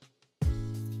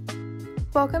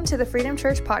Welcome to the Freedom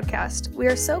Church podcast. We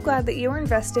are so glad that you are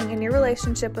investing in your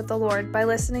relationship with the Lord by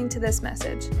listening to this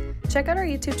message. Check out our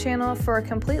YouTube channel for a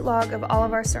complete log of all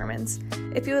of our sermons.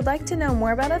 If you would like to know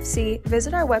more about FC,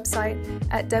 visit our website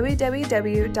at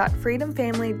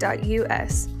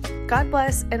www.freedomfamily.us. God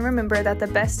bless, and remember that the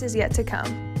best is yet to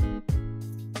come.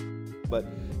 But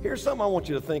here's something I want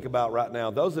you to think about right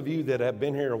now. Those of you that have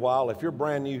been here a while, if you're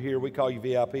brand new here, we call you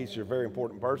VIPs. You're very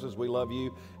important persons. We love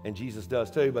you, and Jesus does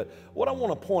too. But what I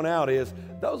want to point out is,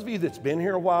 those of you that's been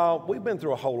here a while, we've been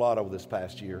through a whole lot over this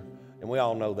past year, and we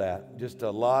all know that. Just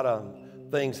a lot of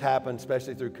things happen,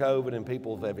 especially through COVID, and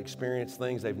people have experienced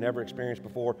things they've never experienced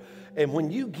before. And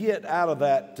when you get out of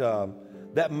that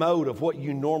mode of what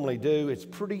you normally do, it's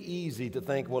pretty easy to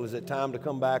think, well, is it time to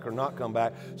come back or not come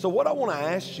back? So what I want to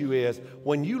ask you is,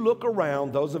 when you look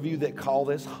around, those of you that call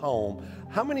this home,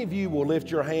 how many of you will lift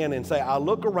your hand and say, I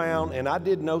look around and I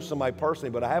did know somebody personally,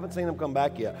 but I haven't seen them come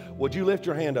back yet? Would you lift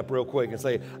your hand up real quick and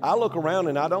say, I look around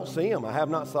and I don't see them. I have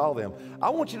not saw them. I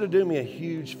want you to do me a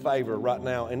huge favor right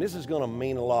now, and this is going to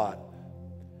mean a lot.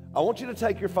 I want you to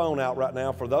take your phone out right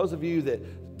now. For those of you that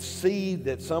see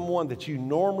that someone that you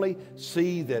normally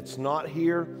see that's not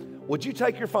here, would you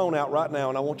take your phone out right now,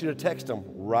 and I want you to text them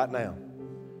right now.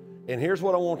 And here's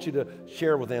what I want you to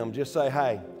share with them. Just say,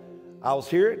 hey, I was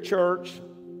here at church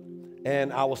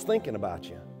and I was thinking about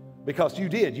you. Because you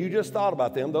did. You just thought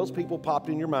about them. Those people popped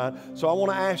in your mind. So I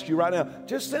want to ask you right now,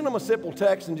 just send them a simple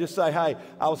text and just say, hey,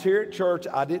 I was here at church.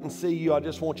 I didn't see you. I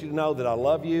just want you to know that I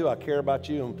love you, I care about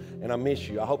you, and I miss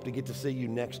you. I hope to get to see you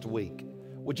next week.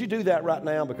 Would you do that right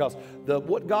now? Because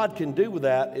what God can do with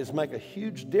that is make a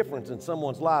huge difference in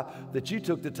someone's life that you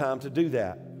took the time to do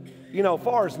that. You know, as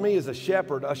far as me as a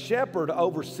shepherd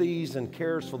oversees and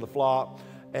cares for the flock,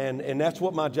 and that's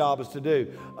what my job is to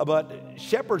do. But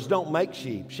shepherds don't make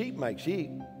sheep. Sheep make sheep.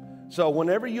 So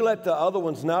whenever you let the other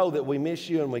ones know that we miss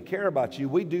you and we care about you,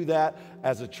 we do that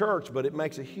as a church, but it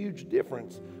makes a huge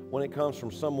difference when it comes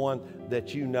from someone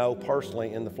that you know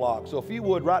personally in the flock. So if you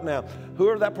would right now,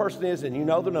 whoever that person is and you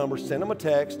know the number, send them a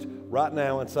text right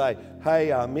now and say,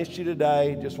 hey, I missed you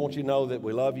today. Just want you to know that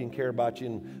we love you and care about you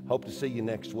and hope to see you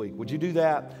next week. Would you do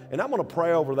that? And I'm going to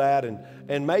pray over that.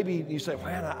 And maybe you say,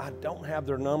 man, I don't have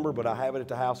their number, but I have it at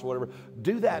the house or whatever.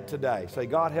 Do that today. Say,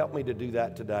 God, help me to do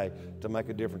that today to make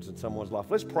a difference in someone's life.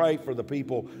 Let's pray for the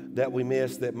people that we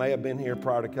missed that may have been here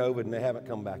prior to COVID and they haven't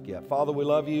come back yet. Father, we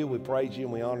love you. We praise you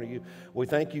and we honor you. We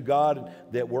thank you, God,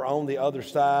 that we're on the other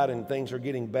side and things are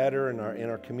getting better in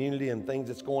our community and things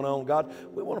that's going on. God,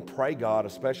 we want to pray, God, a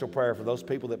special prayer for those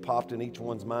people that popped in each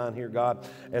one's mind here, God,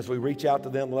 as we reach out to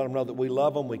them, let them know that we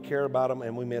love them, we care about them,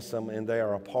 and we miss them, and they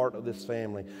are a part of this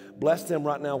family. Bless them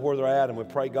right now where they're at, and we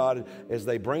pray, God, as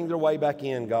they bring their way back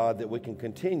in, God, that we can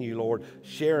continue, Lord,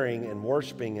 sharing and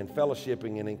worshiping and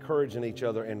fellowshipping and encouraging each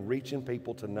other and reaching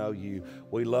people to know you.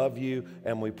 We love you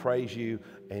and we praise you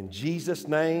in Jesus'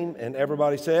 name, and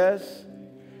everybody says,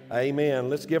 amen.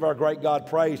 Let's give our great God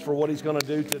praise for what he's going to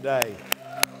do today.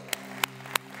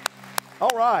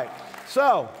 All right,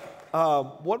 so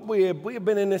what we have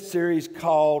been in this series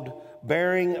called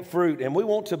Bearing Fruit, and we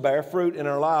want to bear fruit in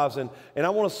our lives. And I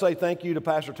want to say thank you to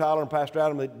Pastor Tyler and Pastor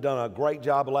Adam. They've done a great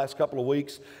job the last couple of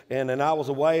weeks. And I was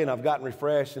away, and I've gotten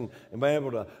refreshed and been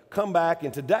able to come back.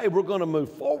 And today we're going to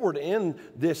move forward in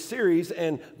this series.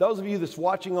 And those of you that's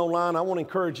watching online, I want to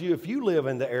encourage you, if you live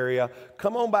in the area,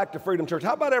 come on back to Freedom Church.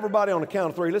 How about everybody on the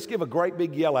count of three? Let's give a great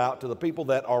big yell out to the people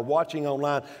that are watching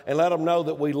online and let them know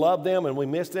that we love them and we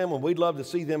miss them and we'd love to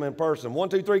see them in person. 1,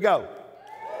 2, 3, go.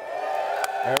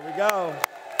 There we go.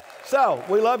 So,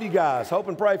 we love you guys. Hope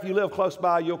and pray if you live close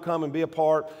by, you'll come and be a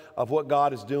part of what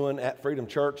God is doing at Freedom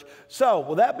Church. So,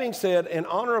 with that being said, in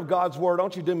honor of God's Word,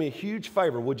 don't you do me a huge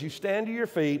favor? Would you stand to your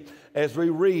feet as we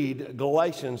read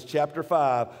Galatians chapter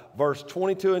 5, verse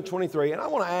 22 and 23? And I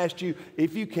want to ask you,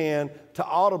 if you can, to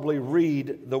audibly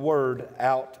read the Word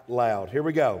out loud. Here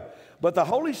we go. But the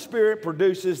Holy Spirit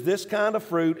produces this kind of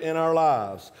fruit in our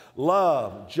lives: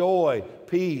 love, joy,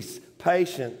 peace,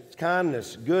 patience,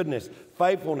 kindness, goodness,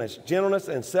 faithfulness, gentleness,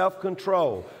 and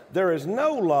self-control. There is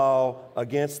no law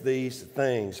against these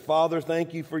things. Father,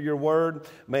 thank you for your word.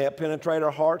 May it penetrate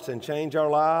our hearts and change our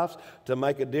lives to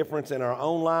make a difference in our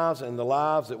own lives and the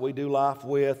lives that we do life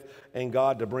with, and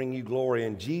God, to bring you glory.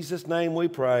 In Jesus' name we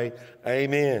pray,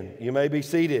 amen. You may be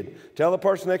seated. Tell the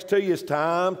person next to you it's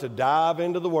time to dive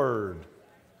into the word.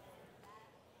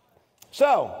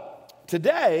 So,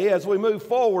 today, as we move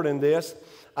forward in this,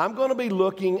 I'm going to be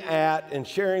looking at and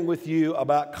sharing with you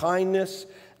about kindness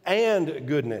and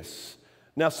goodness.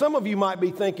 Now, some of you might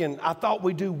be thinking, I thought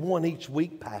we do one each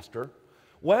week, Pastor.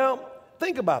 Well,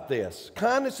 think about this.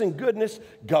 Kindness and goodness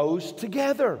goes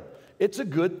together. It's a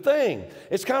good thing.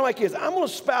 It's kind of like this. I'm going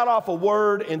to spout off a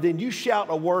word, and then you shout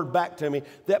a word back to me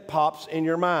that pops in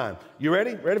your mind. You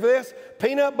ready? Ready for this?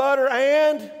 Peanut butter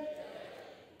and?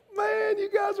 Man, you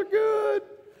guys are good.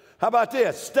 How about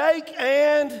this? Steak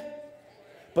and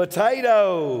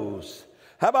potatoes.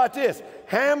 How about this?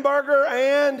 Hamburger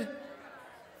and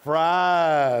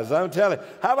fries. I'm telling you.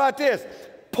 How about this?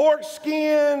 Pork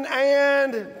skin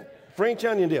and French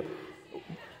onion dip.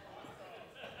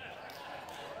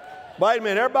 Wait a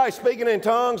minute, everybody's speaking in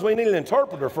tongues. We need an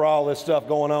interpreter for all this stuff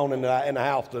going on in the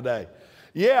house today.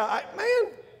 Yeah,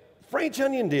 man, French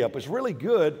onion dip is really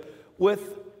good with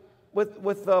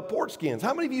pork skins.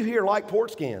 How many of you here like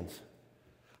pork skins?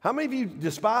 How many of you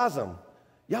despise them?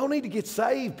 Y'all need to get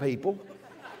saved, people.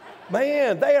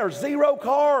 Man, they are 0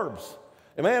 carbs.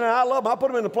 And man, I love them. I put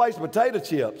them in the place of potato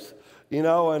chips, you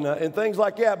know, and things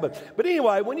like that. But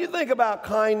anyway, when you think about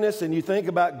kindness and you think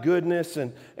about goodness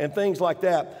and things like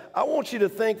that, I want you to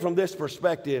think from this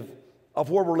perspective of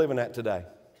where we're living at today.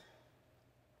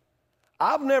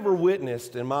 I've never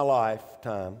witnessed in my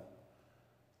lifetime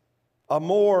a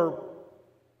more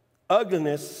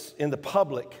ugliness in the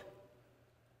public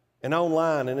and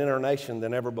online and in our nation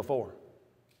than ever before.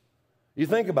 You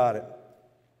think about it.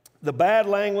 The bad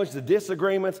language, the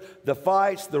disagreements, the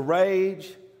fights, the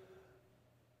rage,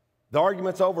 the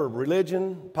arguments over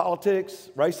religion, politics,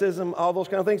 racism, all those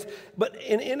kind of things. But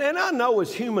and I know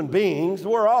as human beings,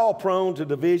 we're all prone to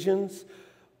divisions.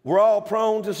 We're all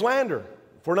prone to slander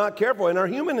if we're not careful in our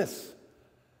humanness.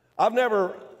 I've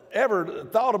never ever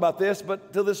thought about this,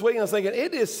 but till this week I was thinking,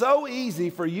 it is so easy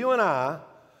for you and I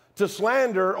to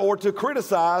slander or to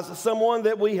criticize someone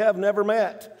that we have never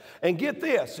met. And get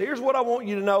this, here's what I want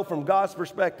you to know from God's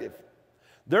perspective.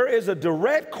 There is a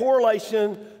direct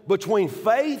correlation between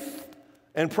faith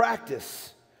and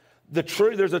practice.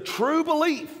 There's a true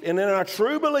belief, and in our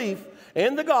true belief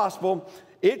in the gospel,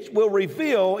 it will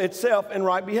reveal itself in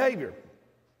right behavior.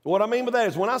 What I mean by that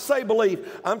is when I say belief,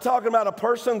 I'm talking about a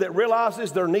person that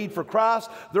realizes their need for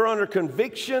Christ. They're under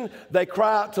conviction. They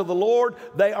cry out to the Lord.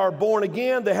 They are born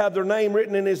again. They have their name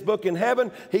written in His book in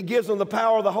heaven. He gives them the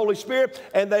power of the Holy Spirit,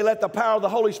 and they let the power of the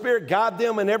Holy Spirit guide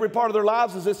them in every part of their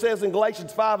lives, as it says in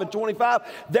Galatians 5:25,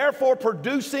 therefore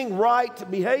producing right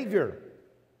behavior.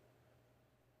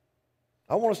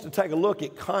 I want us to take a look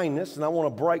at kindness, and I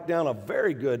want to break down a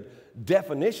very good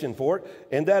definition for it,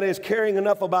 and that is caring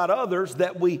enough about others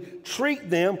that we treat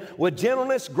them with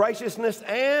gentleness, graciousness,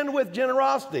 and with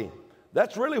generosity.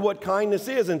 That's really what kindness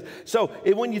is. And so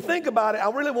when you think about it, I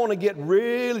really want to get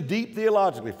really deep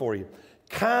theologically for you.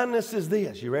 Kindness is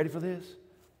this. You ready for this?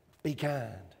 Be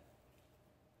kind.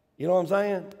 You know what I'm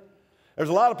saying? There's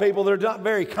a lot of people that are not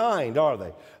very kind, are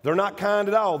they? They're not kind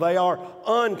at all. They are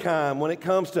unkind when it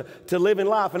comes to living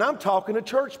life. And I'm talking to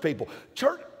church people.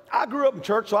 I grew up in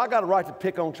church, so I got a right to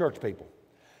pick on church people.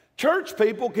 Church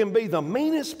people can be the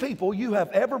meanest people you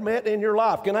have ever met in your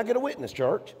life. Can I get a witness,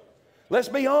 church? Let's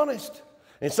be honest.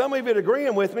 And some of you are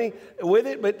agreeing with me with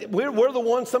it, but we're the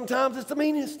ones sometimes that's the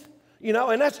meanest. You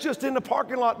know, and that's just in the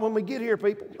parking lot when we get here,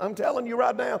 people. I'm telling you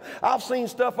right now, I've seen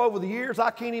stuff over the years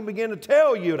I can't even begin to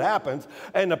tell you it happens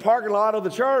in the parking lot of the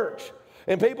church.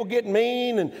 And people getting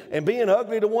mean and being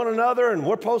ugly to one another, and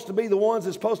we're supposed to be the ones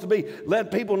that's supposed to be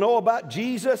letting people know about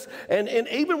Jesus. And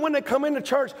even when they come into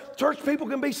church people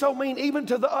can be so mean, even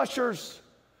to the ushers.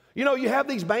 You know, you have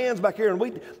these bands back here, and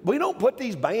we don't put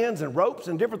these bands and ropes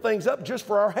and different things up just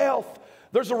for our health.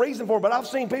 There's a reason for it, but I've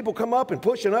seen people come up and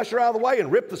push an usher out of the way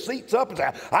and rip the seats up and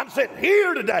say, I'm sitting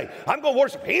here today. I'm going to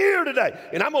worship here today,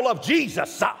 and I'm going to love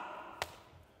Jesus. And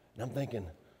I'm thinking,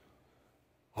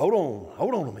 hold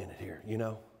on a minute here, you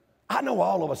know. I know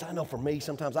all of us, I know for me,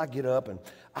 sometimes I get up and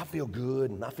I feel good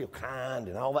and I feel kind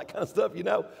and all that kind of stuff, you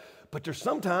know. But there's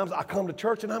sometimes I come to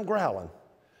church and I'm growling,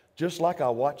 just like I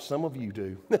watch some of you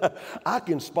do. I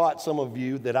can spot some of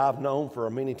you that I've known for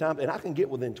many times, and I can get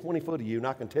within 20 foot of you, and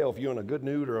I can tell if you're in a good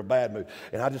mood or a bad mood.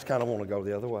 And I just kind of want to go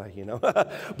the other way, you know.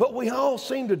 But we all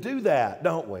seem to do that,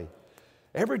 don't we?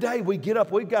 Every day we get up,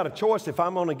 we've got a choice if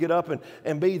I'm going to get up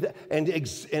and be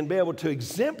able to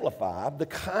exemplify the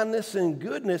kindness and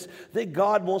goodness that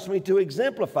God wants me to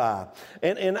exemplify.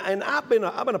 And I've been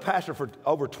a pastor for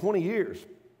over 20 years,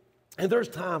 and there's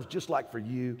times just like for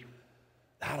you,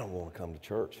 I don't want to come to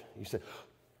church.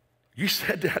 You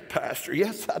said that, Pastor.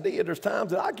 Yes, I did. There's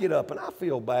times that I get up and I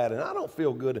feel bad and I don't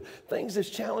feel good. Things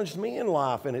that's challenged me in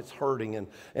life and it's hurting, and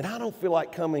I don't feel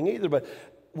like coming either. But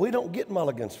we don't get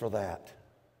mulligans for that.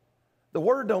 The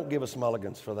Word don't give us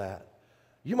mulligans for that.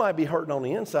 You might be hurting on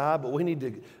the inside, but we need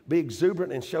to be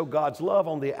exuberant and show God's love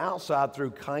on the outside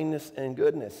through kindness and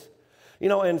goodness. You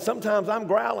know, and sometimes I'm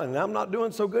growling and I'm not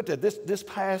doing so good. This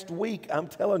past week, I'm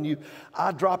telling you,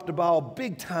 I dropped the ball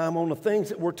big time on the things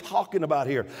that we're talking about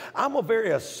here. I'm a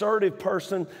very assertive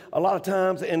person a lot of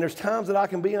times, and there's times that I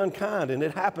can be unkind, and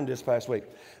it happened this past week.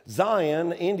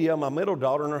 Zion, India, my middle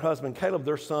daughter, and her husband Caleb,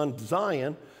 their son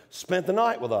Zion, spent the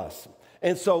night with us.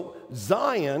 And so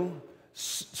Zion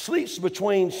sleeps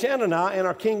between Shannon and I in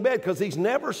our king bed because he's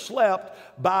never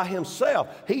slept by himself.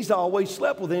 He's always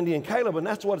slept with Indy and Caleb, and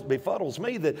that's what befuddles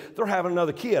me, that they're having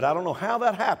another kid. I don't know how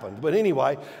that happened, but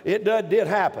anyway, it did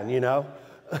happen, you know.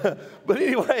 But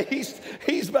anyway, he's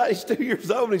 2 years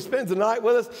old, and he spends the night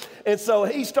with us, and so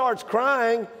he starts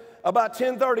crying about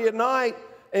 10:30 at night,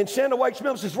 and Shannon wakes me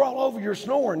up and says, "Roll over, you're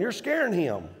snoring, you're scaring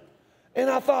him." And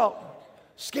I thought,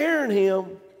 scaring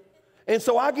him? And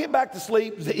so I get back to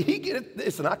sleep.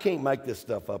 Listen, I can't make this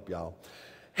stuff up, y'all.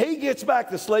 He gets back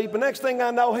to sleep, and next thing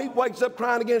I know, he wakes up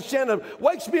crying again. Shannon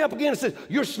wakes me up again and says,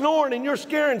 "You're snoring and you're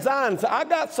scaring Zion." So I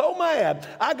got so mad,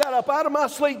 I got up out of my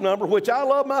sleep number, which I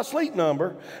love my sleep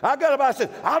number. I got up, I said,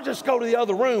 "I'll just go to the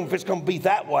other room if it's going to be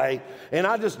that way." And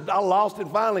I lost it.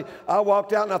 Finally, I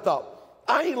walked out and I thought,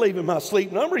 I ain't leaving my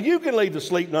sleep number. You can leave the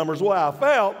sleep number is the way I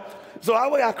felt. So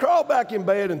I crawled back in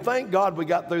bed, and thank God we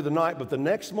got through the night. But the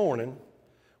next morning,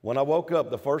 when I woke up,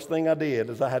 the first thing I did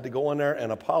is I had to go in there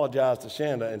and apologize to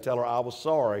Shanda and tell her I was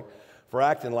sorry for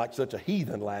acting like such a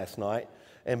heathen last night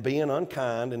and being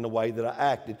unkind in the way that I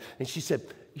acted. And she said,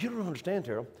 "You don't understand,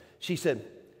 Terrell." She said,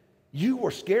 "You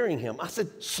were scaring him." I said,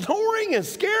 "Snoring and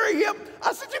scaring him?"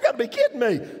 I said, "You got to be kidding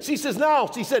me." She says, "No."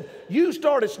 She said, "You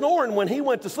started snoring when he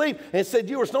went to sleep and said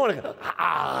you were snoring."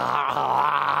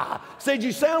 Said,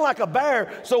 "You sound like a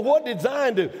bear." So what did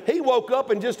Zion do? He woke up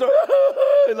and just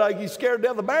started, like he's scared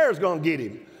that the bear's going to get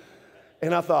him.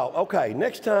 And I thought, okay,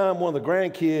 next time one of the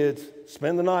grandkids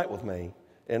spend the night with me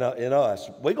and us,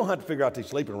 we're going to have to figure out these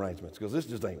sleeping arrangements because this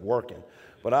just ain't working.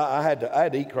 But I had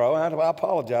to eat crow. I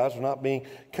apologize for not being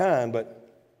kind. But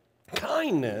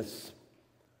kindness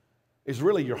is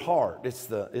really your heart. It's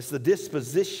the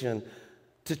disposition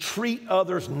to treat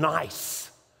others nice.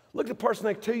 Look at the person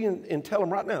next to you and tell them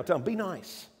right now. Tell them, be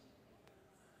nice.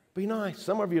 Be nice.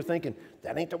 Some of you are thinking,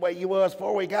 that ain't the way you was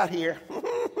before we got here.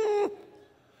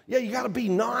 Yeah, you got to be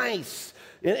nice.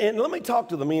 And let me talk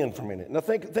to the men for a minute. Now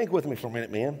think with me for a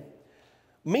minute, men.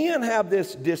 Men have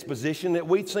this disposition that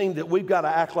we've seen that we've got to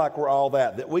act like we're all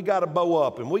that we got to bow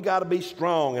up and we got to be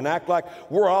strong and act like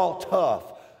we're all tough.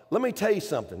 Let me tell you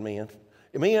something, men.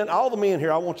 Men, all the men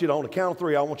here, I want you to, on the count of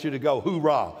three, I want you to go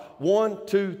hoorah. 1,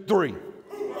 2, 3.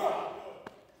 Hoorah.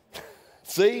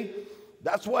 See?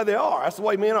 That's the way they are. That's the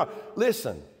way men are.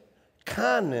 Listen,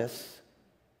 kindness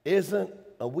isn't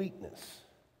a weakness.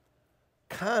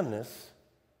 Kindness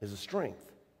is a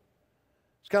strength.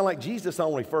 It's kind of like Jesus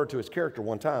only referred to his character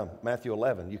one time, Matthew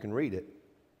 11. You can read it.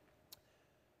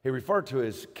 He referred to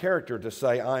his character to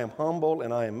say, "I am humble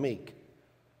and I am meek."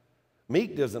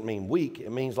 Meek doesn't mean weak.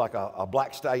 It means like a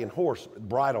black stallion horse,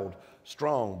 bridled,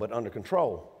 strong, but under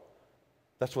control.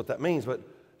 That's what that means. But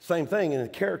same thing in the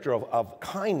character of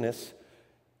kindness.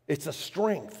 It's a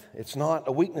strength. It's not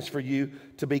a weakness for you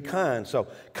to be kind. So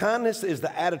kindness is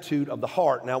the attitude of the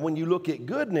heart. Now, when you look at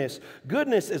goodness,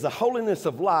 goodness is a holiness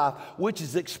of life which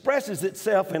expresses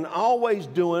itself in always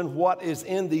doing what is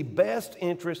in the best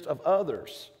interest of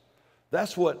others.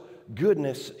 That's what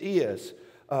goodness is.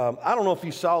 I don't know if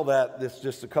you saw this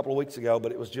just a couple of weeks ago,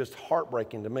 but it was just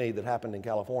heartbreaking to me that happened in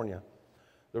California.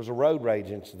 There was a road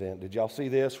rage incident. Did y'all see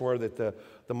this where that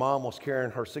the mom was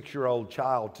carrying her 6-year-old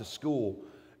child to school,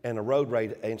 and a road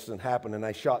rage incident happened, and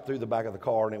they shot through the back of the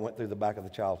car, and it went through the back of the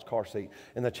child's car seat.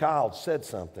 And the child said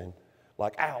something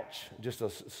like, "Ouch," just a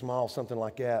small something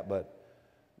like that, but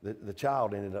the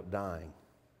child ended up dying,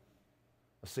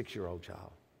 a 6-year-old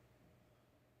child.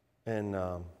 And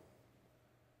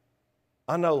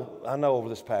I know over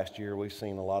this past year we've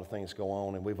seen a lot of things go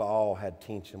on, and we've all had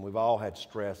tension. We've all had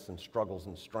stress and struggles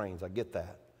and strains. I get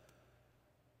that.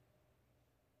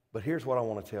 But here's what I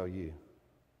want to tell you.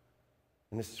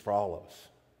 And this is for all of us.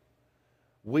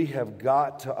 We have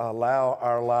got to allow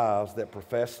our lives that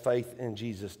profess faith in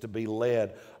Jesus to be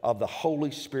led of the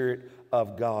Holy Spirit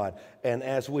of God. And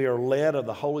as we are led of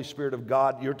the Holy Spirit of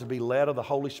God, you're to be led of the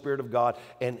Holy Spirit of God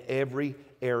in every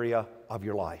area of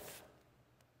your life.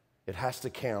 It has to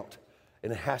count,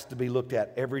 and it has to be looked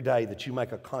at every day that you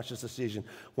make a conscious decision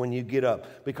when you get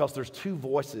up. Because there's two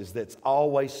voices that's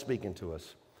always speaking to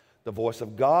us. The voice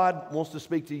of God wants to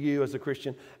speak to you as a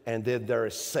Christian, and then there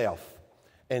is self.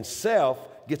 And self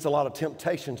gets a lot of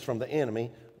temptations from the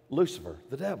enemy, Lucifer,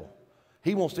 the devil.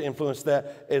 He wants to influence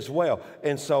that as well.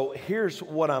 And so here's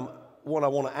what I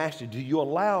want to ask you. Do you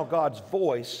allow God's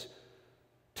voice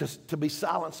to be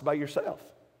silenced by yourself.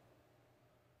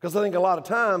 Because I think a lot of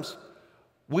times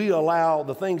we allow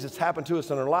the things that's happened to us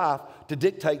in our life to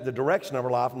dictate the direction of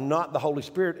our life, not the Holy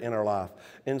Spirit in our life.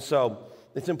 And so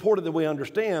it's important that we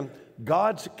understand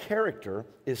God's character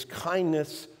is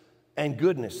kindness and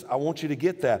goodness. I want you to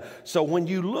get that. So when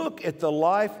you look at the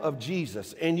life of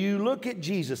Jesus and you look at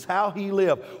Jesus, how he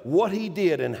lived, what he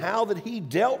did, and how that he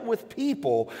dealt with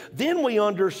people, then we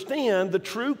understand the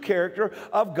true character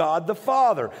of God the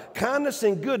Father. Kindness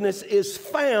and goodness is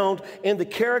found in the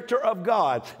character of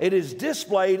God. It is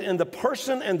displayed in the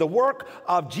person and the work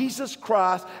of Jesus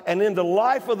Christ and in the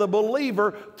life of the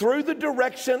believer through the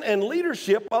direction and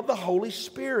leadership of the Holy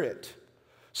Spirit.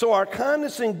 So our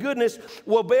kindness and goodness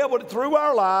will be able to, through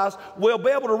our lives, we'll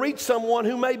be able to reach someone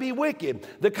who may be wicked.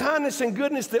 The kindness and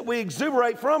goodness that we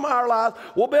exuberate from our lives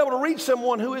will be able to reach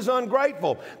someone who is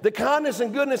ungrateful. The kindness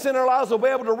and goodness in our lives will be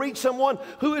able to reach someone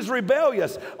who is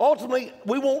rebellious. Ultimately,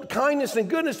 we want kindness and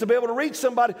goodness to be able to reach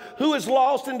somebody who is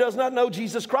lost and does not know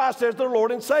Jesus Christ as their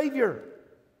Lord and Savior.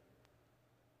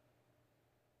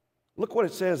 Look what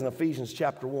it says in Ephesians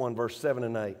chapter 1, verse 7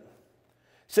 and 8.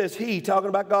 Says he, talking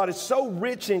about God, is so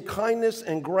rich in kindness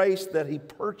and grace that he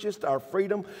purchased our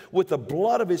freedom with the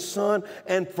blood of his Son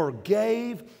and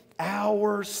forgave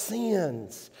our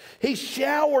sins. He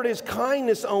showered his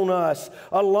kindness on us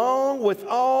along with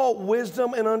all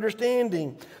wisdom and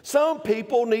understanding. Some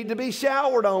people need to be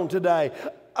showered on today.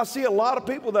 I see a lot of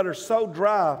people that are so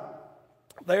dry.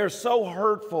 They are so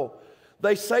hurtful.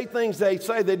 They say things they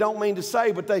say they don't mean to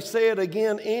say, but they say it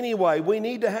again anyway. We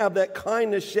need to have that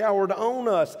kindness showered on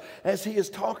us, as he is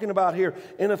talking about here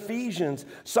in Ephesians.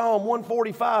 Psalm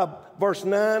 145, verse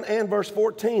 9 and verse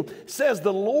 14 says,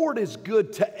 the Lord is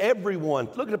good to everyone.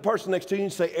 Look at the person next to you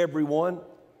and say, everyone.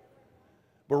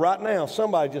 But right now,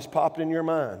 somebody just popped in your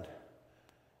mind.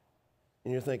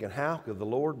 And you're thinking, how could the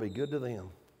Lord be good to them?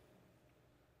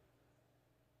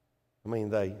 I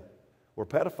mean, they were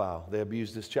pedophile. They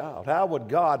abused this child. How would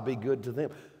God be good to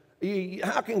them?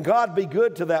 How can God be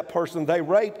good to that person? They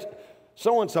raped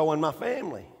so-and-so in my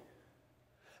family.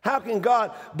 How can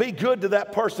God be good to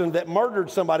that person that murdered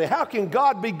somebody? How can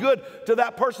God be good to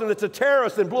that person that's a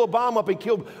terrorist and blew a bomb up and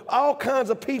killed all kinds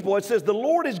of people? It says the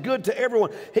Lord is good to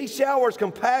everyone. He showers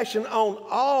compassion on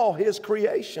all his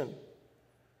creation.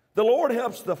 The Lord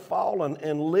helps the fallen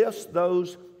and lifts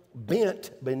those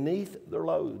bent beneath their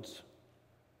loads.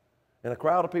 And a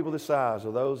crowd of people this size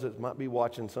are those that might be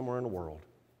watching somewhere in the world.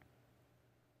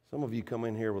 Some of you come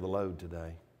in here with a load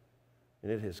today,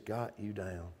 and it has got you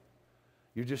down.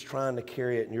 You're just trying to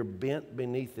carry it, and you're bent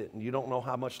beneath it, and you don't know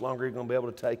how much longer you're going to be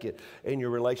able to take it in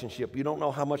your relationship. You don't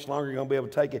know how much longer you're going to be able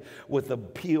to take it with the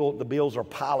bills are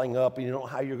piling up, and you don't know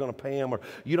how you're going to pay them, or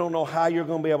you don't know how you're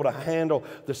going to be able to handle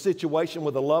the situation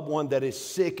with a loved one that is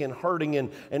sick and hurting,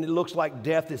 and it looks like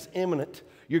death is imminent.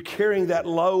 You're carrying that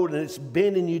load and it's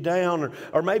bending you down,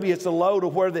 or maybe it's a load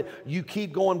of where you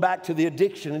keep going back to the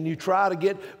addiction and you try to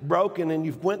get broken and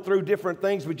you've went through different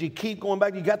things, but you keep going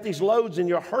back. You got these loads and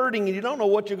you're hurting and you don't know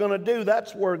what you're going to do.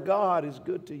 That's where God is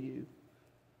good to you.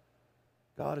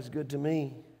 God is good to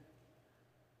me.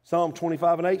 Psalm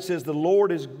 25 and 8 says, the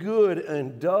Lord is good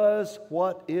and does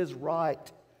what is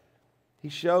right. He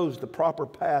shows the proper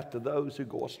path to those who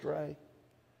go astray.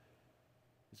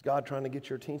 Is God trying to get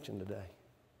your attention today?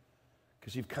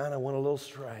 Because you've kind of went a little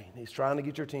astray. He's trying to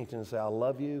get your attention and say, I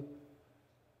love you.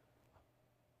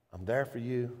 I'm there for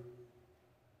you.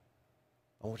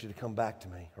 I want you to come back to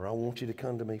me, or I want you to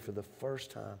come to me for the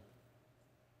first time.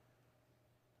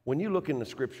 When you look in the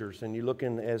scriptures and you look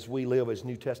in as we live as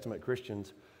New Testament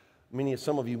Christians,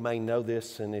 some of you may know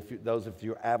this, and those of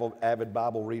you are avid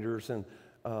Bible readers, and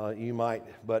you might,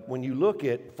 but when you look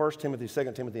at 1 Timothy,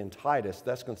 2 Timothy, and Titus,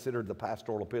 that's considered the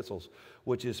pastoral epistles,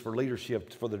 which is for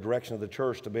leadership, for the direction of the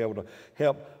church, to be able to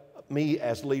help me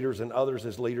as leaders and others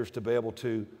as leaders to be able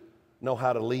to know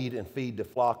how to lead and feed the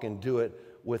flock and do it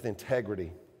with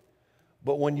integrity.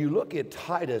 But when you look at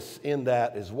Titus in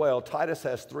that as well, Titus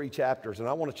has 3 chapters, and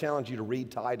I want to challenge you to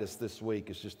read Titus this week.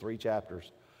 It's just 3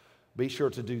 chapters. Be sure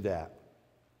to do that.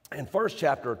 In first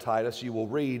chapter of Titus, you will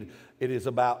read it is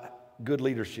about good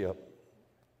leadership,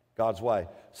 God's way.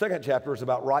 Second chapter is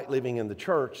about right living in the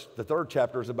church. The third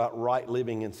chapter is about right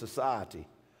living in society.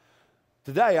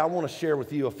 Today, I want to share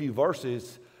with you a few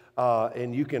verses,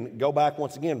 and you can go back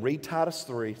once again, read Titus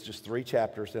 3. It's just 3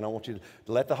 chapters, and I want you to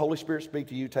let the Holy Spirit speak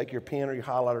to you. Take your pen or your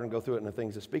highlighter and go through it and the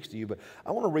things that speaks to you. But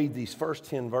I want to read these first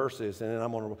 10 verses, and then I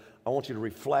want you to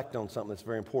reflect on something that's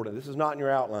very important. This is not in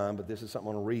your outline, but this is something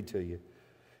I want to read to you.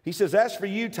 He says, as for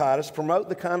you, Titus, promote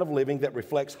the kind of living that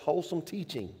reflects wholesome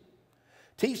teaching.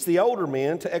 Teach the older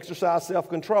men to exercise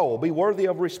self-control. Be worthy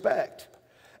of respect.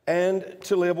 and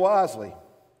to live wisely.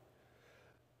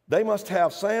 They must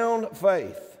have sound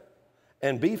faith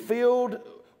and be filled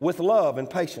with love and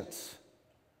patience.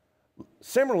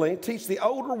 Similarly, teach the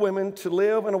older women to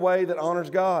live in a way that honors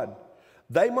God.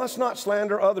 They must not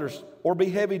slander others or be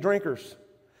heavy drinkers.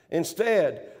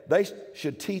 Instead, they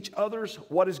should teach others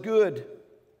what is good.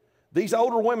 These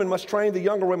older women must train the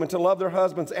younger women to love their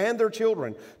husbands and their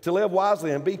children, to live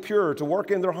wisely and be pure, to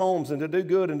work in their homes and to do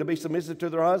good and to be submissive to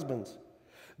their husbands.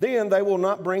 Then they will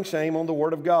not bring shame on the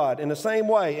word of God. In the same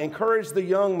way, encourage the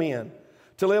young men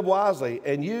to live wisely,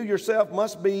 and you yourself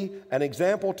must be an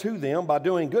example to them by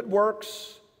doing good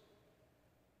works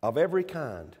of every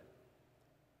kind.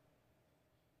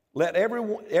 Let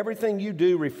everything you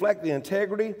do reflect the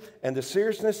integrity and the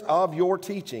seriousness of your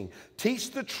teaching.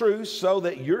 Teach the truth so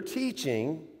that your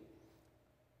teaching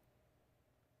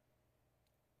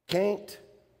can't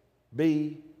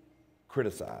be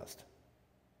criticized.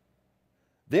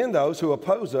 Then those who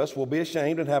oppose us will be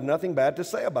ashamed and have nothing bad to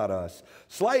say about us.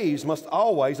 Slaves must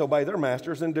always obey their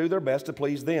masters and do their best to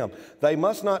please them. They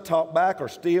must not talk back or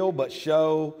steal, but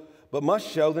must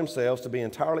show themselves to be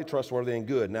entirely trustworthy and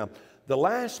good. Now, the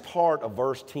last part of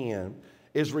verse 10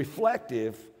 is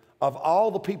reflective of all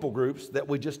the people groups that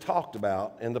we just talked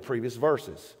about in the previous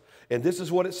verses. And this is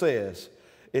what it says.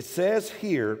 It says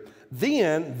here,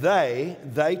 then they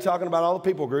talking about all the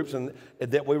people groups and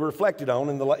that we reflected on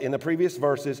in the previous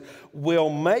verses, will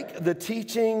make the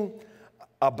teaching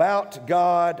about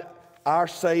God, our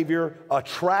Savior,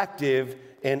 attractive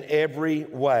in every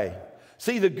way.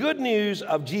 See, the good news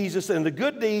of Jesus and the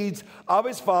good deeds of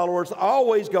his followers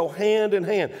always go hand in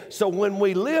hand. So when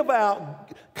we live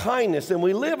out kindness and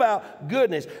we live out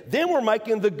goodness, then we're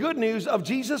making the good news of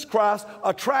Jesus Christ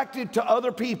attractive to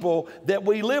other people that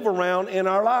we live around in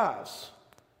our lives.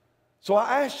 So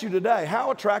I ask you today, how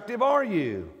attractive are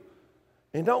you?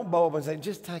 And don't bow up and say,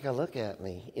 just take a look at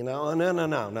me.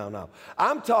 No.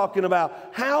 I'm talking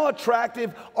about how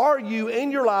attractive are you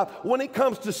in your life when it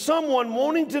comes to someone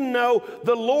wanting to know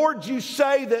the Lord you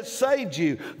say that saved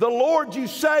you, the Lord you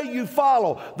say you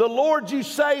follow, the Lord you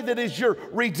say that is your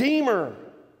Redeemer.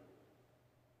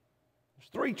 There's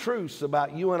three truths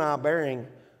about you and I bearing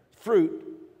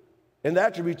fruit and the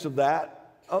attributes of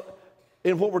that.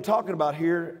 And what we're talking about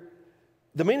here,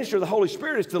 the ministry of the Holy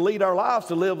Spirit is to lead our lives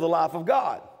to live the life of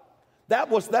God.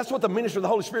 That's what the ministry of the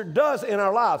Holy Spirit does in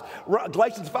our lives.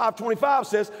 Galatians 5:25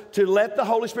 says to let the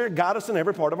Holy Spirit guide us in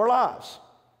every part of our lives.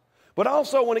 But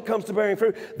also when it comes to bearing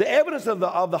fruit, the evidence of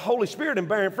the Holy Spirit in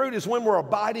bearing fruit is when we're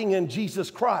abiding in Jesus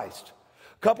Christ.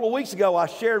 A couple of weeks ago, I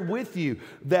shared with you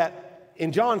that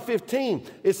in John 15,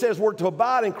 it says we're to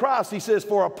abide in Christ. He says,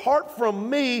 for apart from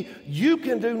me, you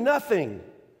can do nothing.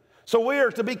 So we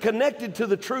are to be connected to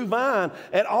the true vine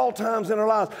at all times in our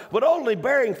lives. But only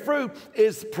bearing fruit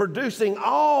is producing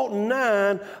all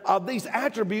 9 of these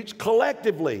attributes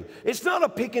collectively. It's not a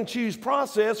pick and choose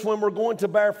process when we're going to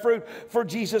bear fruit for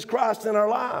Jesus Christ in our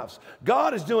lives.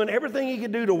 God is doing everything he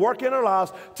can do to work in our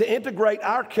lives to integrate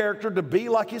our character to be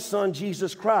like his son,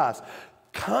 Jesus Christ.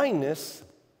 Kindness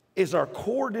is our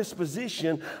core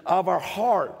disposition of our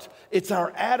heart. It's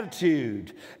our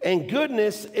attitude. And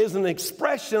goodness is an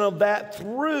expression of that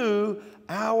through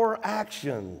our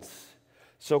actions.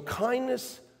 So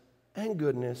kindness and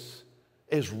goodness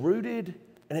is rooted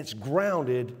and it's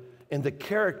grounded in the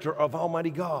character of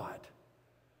Almighty God.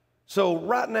 So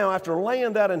right now, after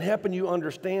laying that and helping you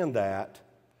understand that,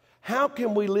 how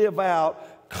can we live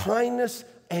out kindness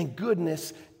and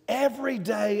goodness every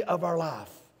day of our life?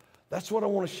 That's what I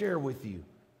want to share with you.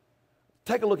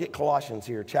 Take a look at Colossians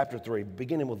here, chapter 3,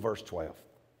 beginning with verse 12.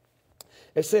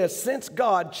 It says, since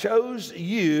God chose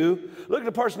you, look at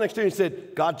the person next to you and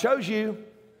said, God chose you.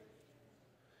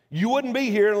 You wouldn't be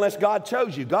here unless God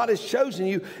chose you. God has chosen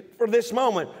you for this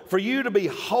moment, for you to be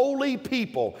holy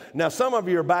people. Now, some of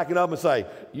you are backing up and say,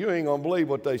 you ain't going to believe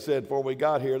what they said before we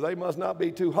got here. They must not be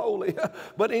too holy.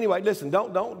 But anyway, listen,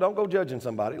 don't go judging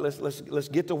somebody. Let's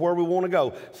get to where we want to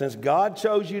go. Since God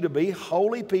chose you to be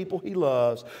holy people he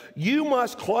loves, you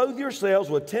must clothe yourselves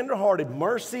with tenderhearted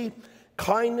mercy,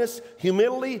 kindness,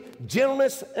 humility,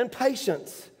 gentleness, and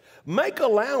patience. Make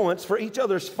allowance for each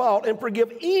other's fault and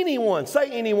forgive anyone.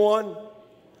 Say anyone.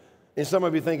 And some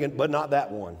of you thinking, but not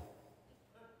that one.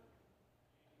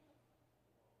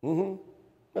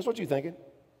 That's what you're thinking.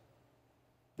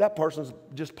 That person's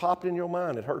just popped in your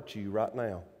mind. It hurts you right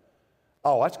now.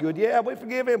 Oh, that's good. Yeah, we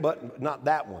forgive him, but not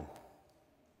that one.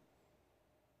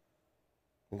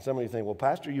 And some of you think, well,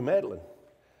 Pastor, you meddling.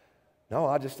 No,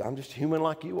 I'm just human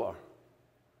like you are.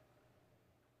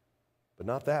 But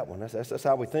not that one. That's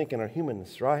how we think in our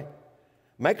humanness, right?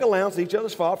 Make allowance to each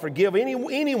other's fault. Forgive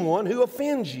anyone who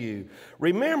offends you.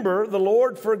 Remember, the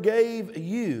Lord forgave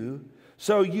you,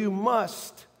 so you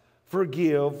must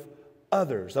forgive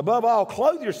others. Above all,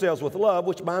 clothe yourselves with love,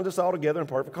 which binds us all together in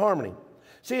perfect harmony.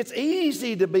 See, it's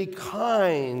easy to be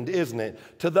kind, isn't it,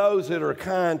 to those that are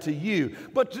kind to you.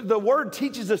 But the Word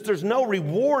teaches us there's no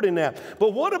reward in that.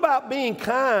 But what about being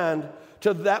kind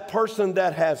to that person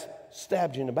that has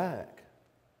stabbed you in the back?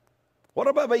 What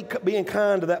about being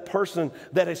kind to that person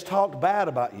that has talked bad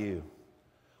about you?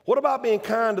 What about being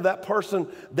kind to that person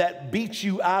that beat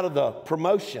you out of the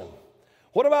promotion?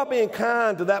 What about being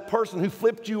kind to that person who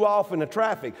flipped you off in the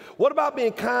traffic? What about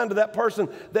being kind to that person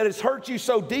that has hurt you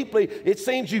so deeply it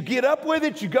seems you get up with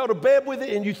it, you go to bed with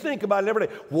it, and you think about it every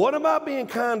day? What about being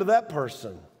kind to that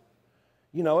person?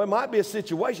 You know, it might be a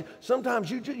situation. Sometimes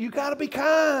you got to be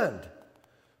kind.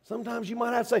 Sometimes you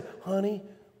might have to say, honey,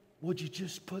 would you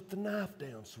just put the knife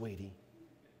down, sweetie?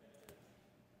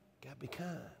 Got to be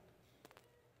kind.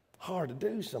 Hard to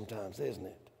do sometimes, isn't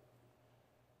it?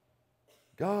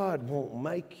 God won't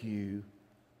make you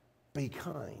be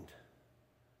kind.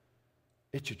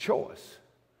 It's your choice.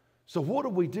 So what do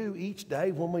we do each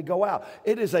day when we go out?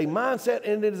 It is a mindset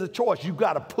and it is a choice. You've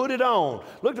got to put it on.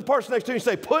 Look at the person next to you and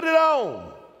say, put it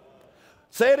on.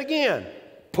 Say it again.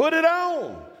 Put it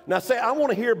on. Now say, I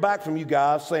want to hear back from you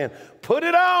guys saying, put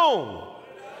it on.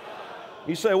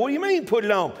 You say, what do you mean put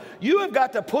it on? You have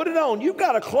got to put it on. You've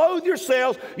got to clothe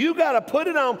yourselves. You've got to put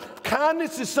it on.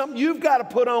 Kindness is something you've got to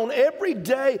put on every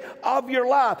day of your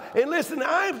life. And listen,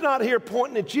 I'm not here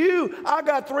pointing at you. I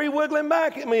got 3 wiggling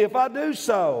back at me if I do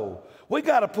so. We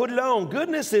got to put it on.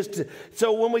 Goodness is to,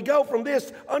 so when we go from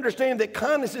this, understand that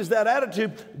kindness is that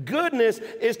attitude. Goodness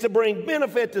is to bring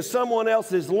benefit to someone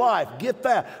else's life. Get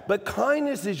that. But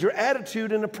kindness is your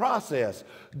attitude in the process.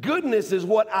 Goodness is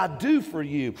what I do for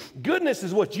you. Goodness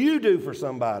is what you do for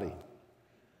somebody.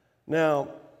 Now,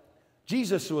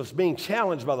 Jesus was being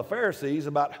challenged by the Pharisees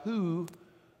about who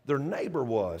their neighbor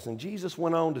was. And Jesus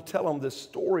went on to tell them this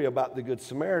story about the Good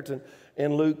Samaritan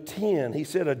in Luke 10. He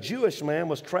said a Jewish man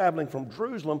was traveling from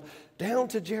Jerusalem down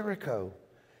to Jericho,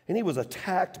 and he was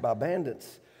attacked by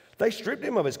bandits. They stripped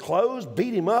him of his clothes,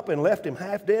 beat him up, and left him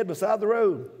half dead beside the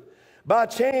road. By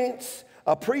chance,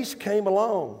 a priest came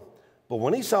along, but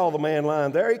when he saw the man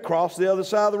lying there, he crossed the other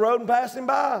side of the road and passed him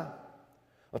by.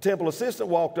 A temple assistant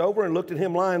walked over and looked at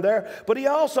him lying there, but he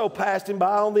also passed him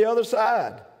by on the other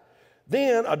side.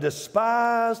 Then a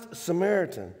despised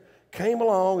Samaritan came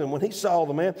along, and when he saw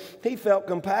the man, he felt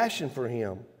compassion for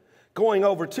him. Going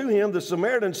over to him, the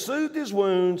Samaritan soothed his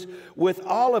wounds with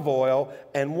olive oil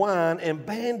and wine and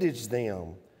bandaged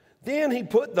them. Then he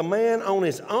put the man on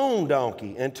his own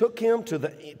donkey and took him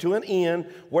to an inn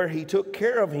where he took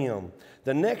care of him.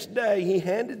 The next day he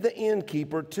handed the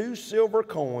innkeeper 2 silver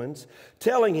coins,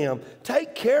 telling him,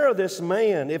 take care of this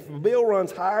man. If the bill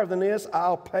runs higher than this,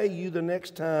 I'll pay you the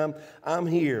next time I'm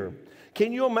here.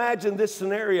 Can you imagine this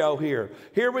scenario here?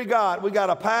 Here we got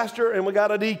a pastor and we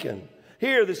got a deacon.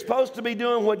 Here, they're supposed to be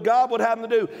doing what God would have them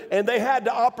to do. And they had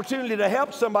the opportunity to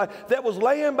help somebody that was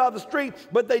laying by the street,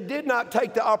 but they did not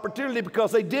take the opportunity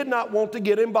because they did not want to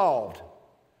get involved.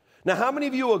 Now, how many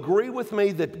of you agree with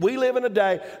me that we live in a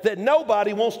day that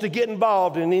nobody wants to get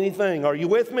involved in anything? Are you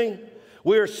with me?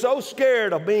 We're so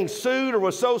scared of being sued, or we're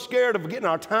so scared of getting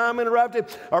our time interrupted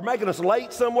or making us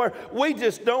late somewhere. We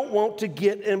just don't want to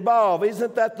get involved.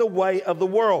 Isn't that the way of the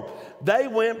world? They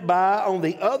went by on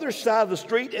the other side of the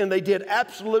street and they did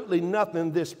absolutely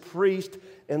nothing, this priest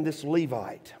and this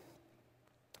Levite.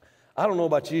 I don't know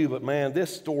about you, but man,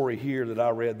 this story here that I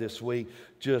read this week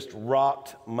just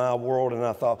rocked my world. And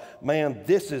I thought, man,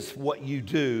 this is what you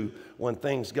do when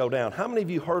things go down. How many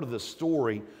of you heard of the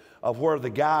story of where the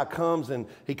guy comes and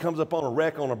he comes up on a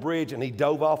wreck on a bridge and he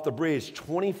dove off the bridge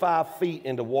 25 feet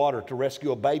into water to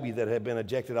rescue a baby that had been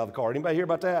ejected out of the car? Anybody hear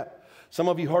about that? Some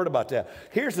of you heard about that.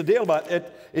 Here's the deal about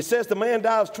it. It says the man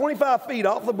dives 25 feet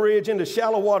off the bridge into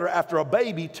shallow water after a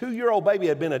baby, 2-year-old baby,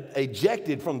 had been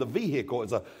ejected from the vehicle.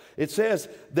 It says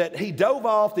that he dove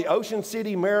off the Ocean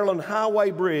City, Maryland Highway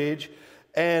Bridge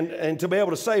and to be able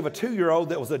to save a 2-year-old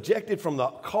that was ejected from the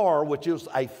car, which was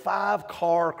a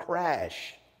 5-car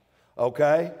crash.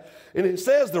 Okay? And it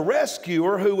says the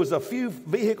rescuer, who was a few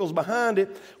vehicles behind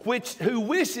it, who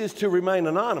wishes to remain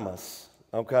anonymous,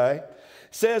 okay,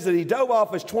 says that he dove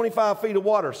off his 25 feet of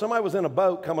water. Somebody was in a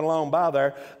boat coming along by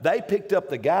there. They picked up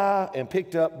the guy and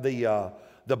picked up the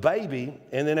baby,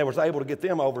 and then they was able to get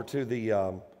them over to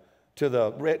the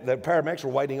paramedics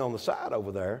were waiting on the side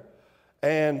over there,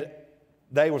 and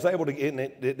they was able to get in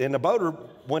it, and the boater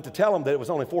went to tell him that it was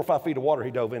only 4 or 5 feet of water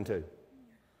he dove into.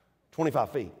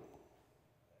 25 feet.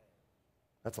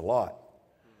 That's a lot.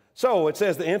 So it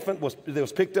says the infant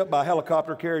was picked up by a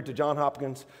helicopter, carried to Johns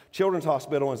Hopkins Children's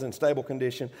Hospital, and is in stable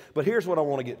condition. But here's what I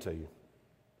want to get to you.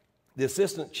 The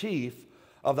assistant chief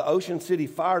of the Ocean City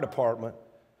Fire Department,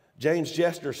 James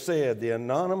Jester, said the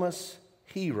anonymous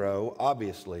hero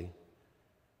obviously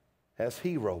has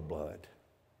hero blood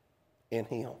in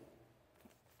him.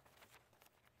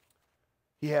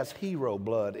 He has hero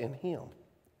blood in him.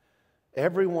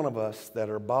 Every one of us that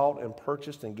are bought and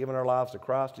purchased and given our lives to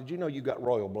Christ, did you know you got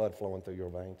royal blood flowing through your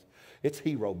veins? It's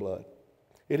hero blood.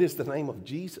 It is the name of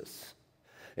Jesus.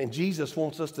 And Jesus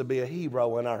wants us to be a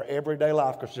hero in our everyday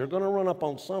life, because you're going to run up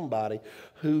on somebody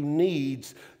who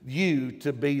needs you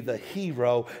to be the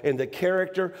hero in the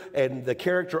character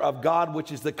of God,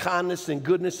 which is the kindness and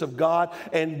goodness of God.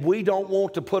 And we don't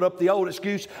want to put up the old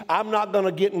excuse, I'm not going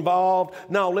to get involved.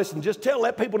 No, listen, just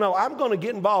let people know I'm going to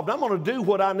get involved. I'm going to do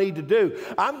what I need to do.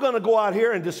 I'm going to go out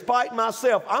here, and despite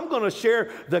myself, I'm going to share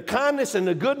the kindness and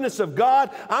the goodness of God.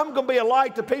 I'm going to be a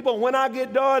light to people. And when I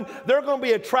get done, they're going to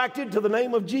be attracted to the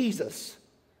name of Jesus.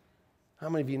 How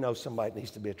many of you know somebody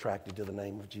needs to be attracted to the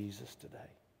name of Jesus today?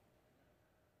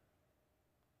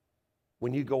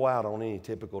 When you go out on any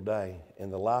typical day in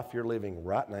the life you're living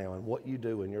right now and what you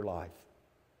do in your life,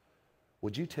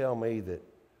 would you tell me that,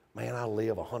 man, I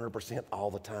live 100%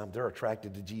 all the time, they're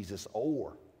attracted to Jesus?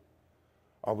 Or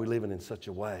are we living in such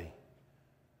a way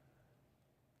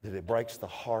that it breaks the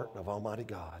heart of Almighty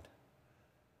God,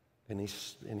 and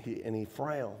he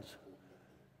frowns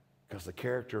because the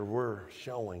character we're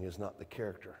showing is not the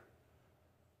character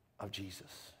of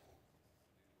Jesus?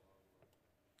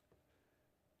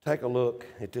 Take a look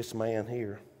at this man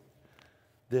here,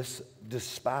 this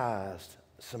despised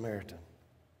Samaritan.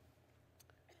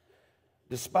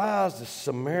 Despised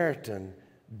Samaritan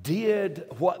did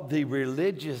what the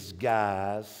religious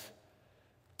guys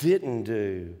didn't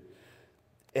do.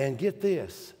 And get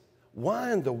this,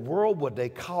 why in the world would they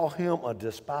call him a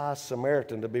despised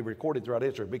Samaritan to be recorded throughout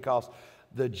history? Because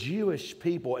the Jewish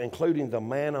people, including the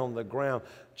man on the ground,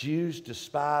 Jews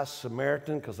despise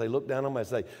Samaritan because they look down on them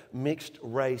as a mixed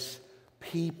race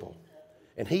people.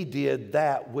 And he did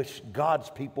that which God's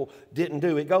people didn't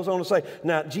do. It goes on to say,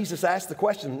 now Jesus asked the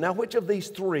question, now which of these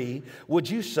three would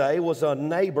you say was a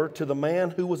neighbor to the man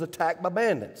who was attacked by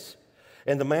bandits?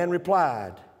 And the man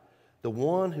replied, the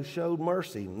one who showed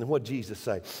mercy. And what did Jesus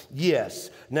say? Yes,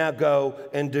 now go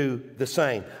and do the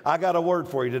same. I got a word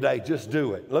for you today. Just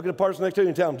do it. Look at the person next to you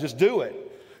and tell them, just do it.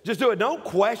 Just do it. Don't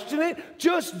question it.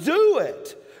 Just do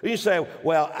it. You say,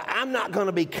 well, I'm not going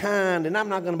to be kind and I'm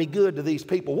not going to be good to these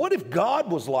people. What if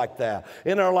God was like that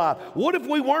in our life? What if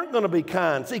we weren't going to be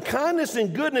kind? See, kindness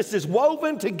and goodness is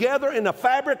woven together in the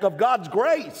fabric of God's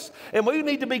grace. And we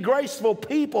need to be graceful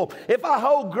people. If I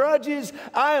hold grudges,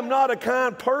 I am not a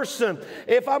kind person.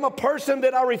 If I'm a person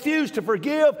that I refuse to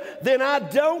forgive, then I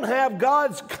don't have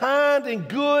God's kind and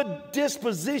good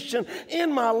disposition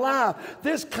in my life.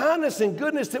 This kindness and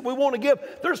goodness that we want to give,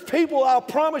 there's people, I'll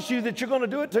promise you, that you're going to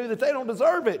do it to that they don't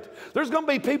deserve it. There's going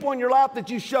to be people in your life that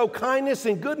you show kindness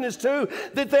and goodness to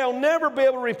that they'll never be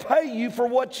able to repay you for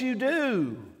what you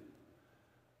do.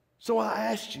 So I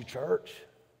asked you, church,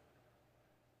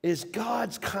 is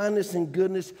God's kindness and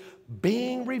goodness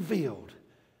being revealed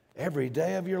every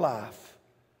day of your life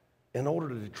in order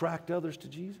to attract others to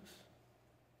Jesus?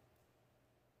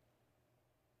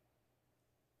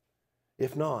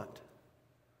 If not,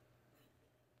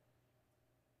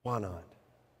 why not?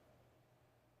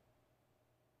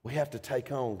 We have to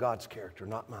take on God's character,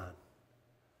 not mine.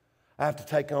 I have to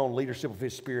take on leadership of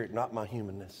His Spirit, not my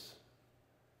humanness.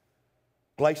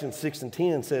 Galatians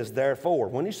 6:10 says, therefore.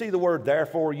 When you see the word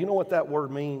therefore, you know what that word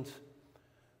means?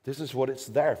 This is what it's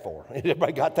there for.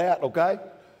 Everybody got that? Okay?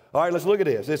 All right, let's look at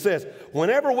this. It says,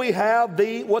 whenever we have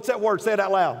what's that word? Say it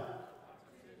out loud.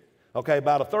 Okay,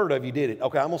 about a third of you did it.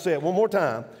 Okay, I'm going to say it one more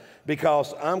time,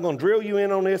 because I'm going to drill you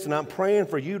in on this, and I'm praying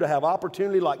for you to have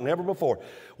opportunity like never before.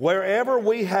 Whenever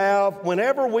we have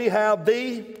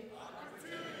the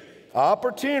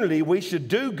opportunity, we should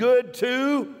do good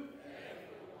to,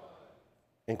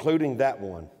 including that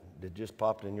one that just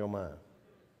popped in your mind.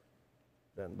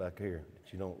 That back here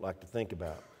that you don't like to think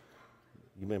about.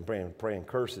 You've been praying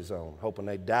curses on, hoping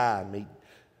they die and meet.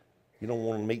 You don't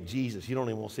want to meet Jesus. You don't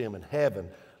even want to see Him in heaven.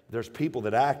 There's people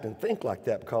that act and think like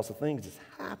that because of things that's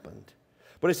happened.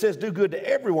 But it says do good to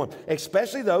everyone,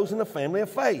 especially those in the family of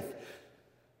faith.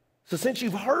 So since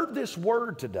you've heard this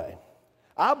word today,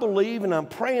 I believe and I'm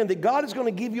praying that God is going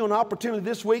to give you an opportunity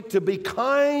this week to be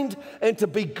kind and to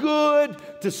be good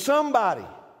to somebody,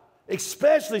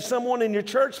 especially someone in your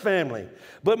church family.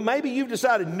 But maybe you've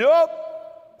decided, nope,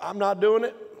 I'm not doing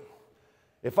it.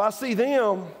 If I see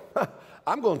them,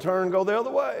 I'm going to turn and go the other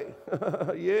way.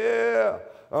 Yeah.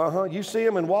 You see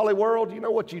them in Wally World, you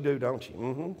know what you do, don't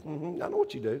you? I know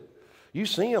what you do. You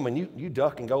see them and you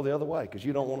duck and go the other way because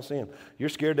you don't want to see them. You're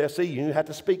scared to see you. You have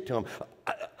to speak to them.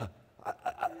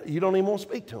 You don't even want to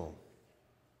speak to them.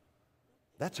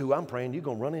 That's who I'm praying you're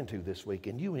going to run into this week,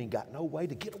 and you ain't got no way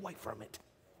to get away from it.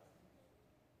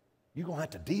 You're going to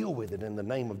have to deal with it in the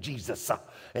name of Jesus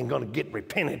and going to get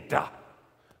repented.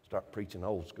 Start preaching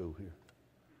old school here.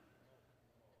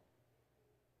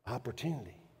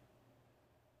 Opportunity.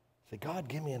 Say, God,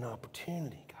 give me an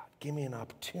opportunity. God, give me an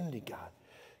opportunity, God.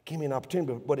 Give me an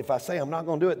opportunity. But if I say I'm not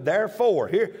going to do it, therefore,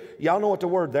 here, y'all know what the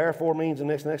word therefore means in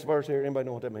this next verse here? Anybody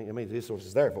know what that means? It means this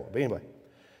is therefore. But anyway,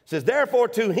 it says, therefore,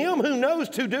 to him who knows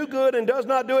to do good and does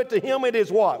not do it, to him it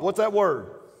is what? What's that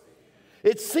word?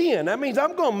 It's sin. That means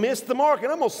I'm going to miss the mark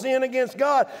and I'm going to sin against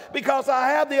God because I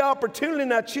have the opportunity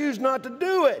and I choose not to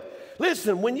do it.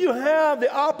 Listen, when you have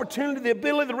the opportunity, the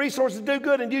ability, the resources to do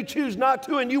good and you choose not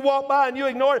to and you walk by and you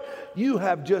ignore it, you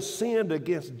have just sinned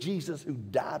against Jesus who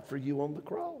died for you on the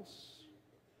cross.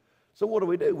 So what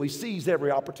do? We seize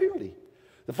every opportunity.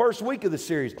 The first week of the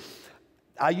series,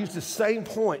 I used the same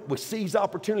point with seize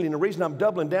opportunity, and the reason I'm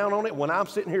doubling down on it, when I'm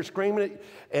sitting here screaming it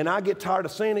and I get tired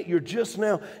of saying it, you're just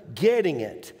now getting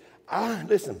it.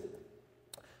 Listen,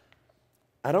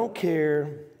 I don't care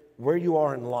where you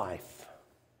are in life.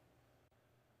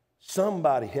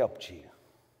 Somebody helped you.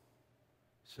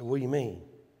 So what do you mean?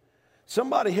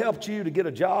 Somebody helped you to get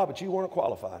a job that you weren't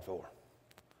qualified for.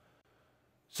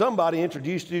 Somebody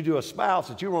introduced you to a spouse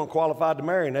that you weren't qualified to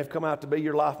marry, and they've come out to be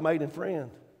your life mate and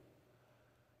friend.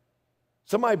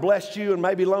 Somebody blessed you and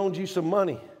maybe loaned you some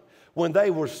money when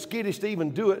they were skittish to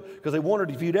even do it because they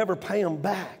wondered if you'd ever pay them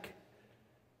back.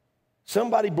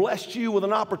 Somebody blessed you with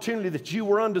an opportunity that you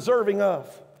were undeserving of.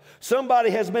 Somebody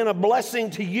has been a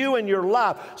blessing to you in your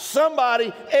life.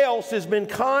 Somebody else has been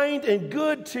kind and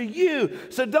good to you.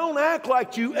 So don't act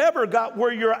like you ever got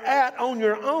where you're at on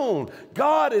your own.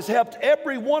 God has helped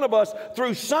every one of us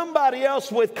through somebody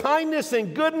else with kindness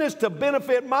and goodness to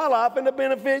benefit my life and to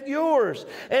benefit yours.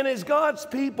 And as God's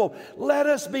people, let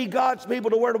us be God's people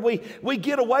to where we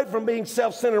get away from being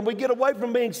self-centered. We get away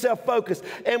from being self-focused.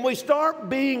 And we start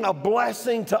being a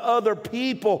blessing to other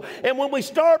people. And when we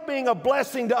start being a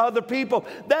blessing to other people,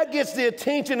 that gets the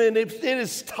attention, and it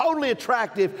is totally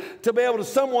attractive to be able to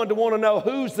someone to want to know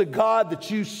who's the God that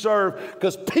you serve,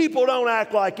 because people don't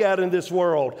act like that in this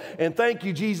world. And thank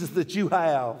you, Jesus, that you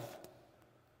have.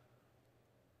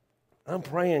 I'm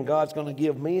praying God's going to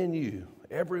give me and you,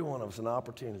 every one of us, an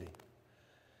opportunity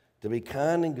to be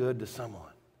kind and good to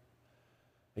someone.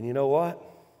 And you know what?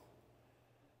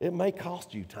 It may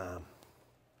cost you time.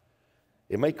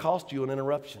 It may cost you an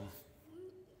interruption.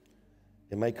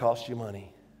 It may cost you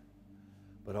money,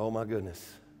 but oh my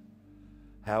goodness,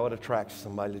 how it attracts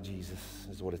somebody to Jesus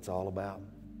is what it's all about.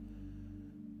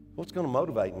 What's going to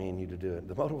motivate me and you to do it?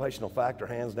 The motivational factor,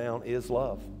 hands down, is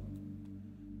love.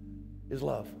 Is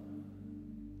love.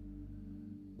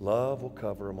 Love will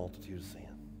cover a multitude of sin.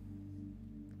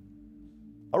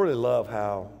 I really love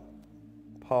how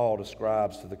Paul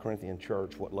describes to the Corinthian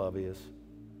church what love is.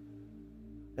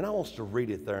 And I want us to read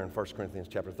it there in 1 Corinthians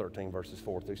chapter 13, verses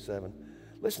 4 through 7.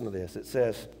 Listen to this. It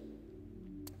says,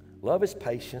 love is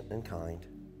patient and kind.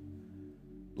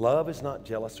 Love is not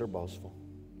jealous or boastful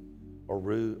or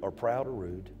rude or proud or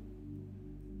rude.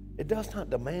 It does not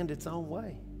demand its own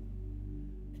way.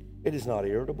 It is not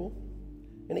irritable,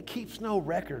 and it keeps no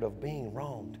record of being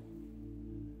wronged.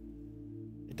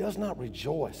 It does not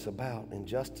rejoice about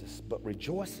injustice, but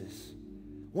rejoices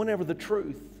whenever the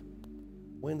truth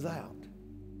wins out.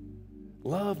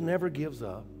 Love never gives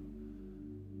up,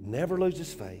 never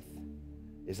loses faith,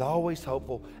 is always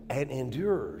hopeful, and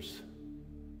endures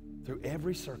through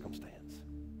every circumstance.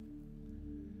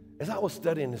 As I was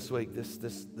studying this week,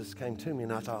 this came to me,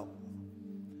 and I thought,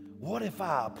 what if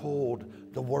I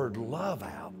pulled the word love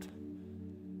out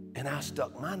and I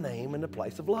stuck my name in the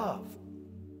place of love?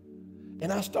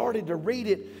 And I started to read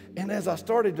it, and as I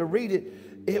started to read it,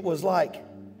 it was like,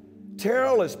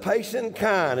 Terrell is patient and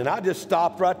kind. And I just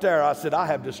stopped right there. I said, I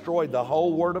have destroyed the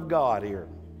whole Word of God here.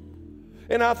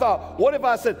 And I thought, what if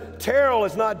I said, Terrell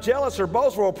is not jealous or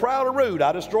boastful or proud or rude?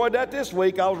 I destroyed that this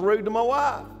week. I was rude to my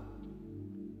wife.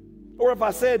 Or if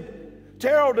I said,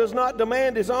 Terrell does not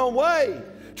demand his own way.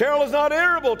 Terrell is not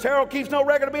irritable. Terrell keeps no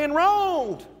record of being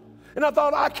wronged. And I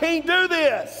thought, I can't do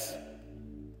this.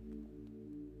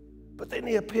 But then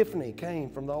the epiphany came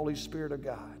from the Holy Spirit of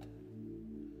God.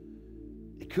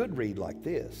 It could read like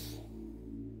this.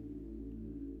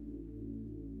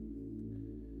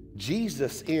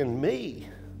 Jesus in me.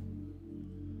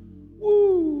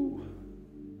 Woo.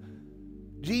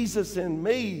 Jesus in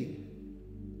me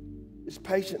is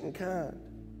patient and kind.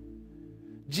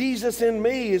 Jesus in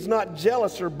me is not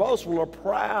jealous or boastful or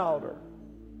proud or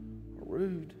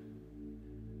rude.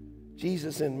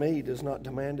 Jesus in me does not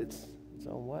demand its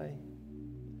own way.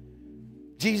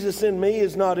 Jesus in me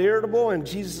is not irritable, and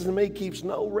Jesus in me keeps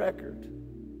no record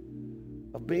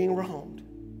of being wronged.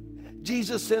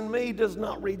 Jesus in me does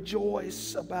not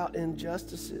rejoice about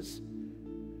injustices,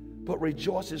 but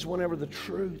rejoices whenever the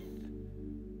truth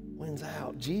wins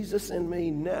out. Jesus in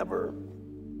me never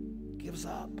gives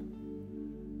up,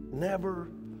 never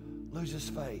loses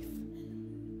faith,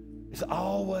 is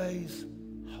always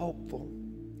hopeful,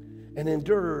 and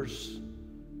endures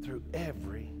through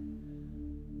every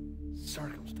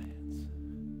circumstance.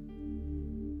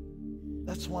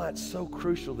 That's why it's so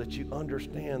crucial that you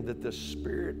understand that the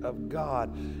Spirit of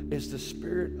God is the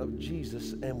Spirit of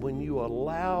Jesus. And when you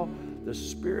allow the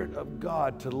Spirit of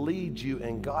God to lead you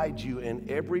and guide you in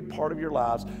every part of your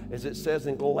lives, as it says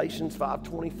in Galatians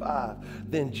 5:25,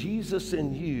 then Jesus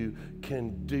and you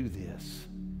can do this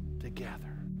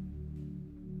together.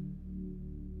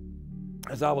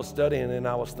 As I was studying and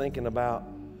I was thinking about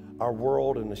our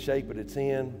world and the shape that it's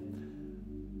in,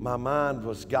 my mind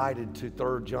was guided to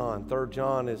 3 John. 3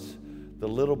 John is the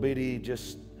little bitty,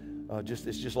 it's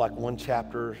just like one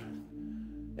chapter.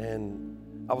 And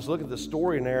I was looking at the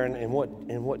story in there, and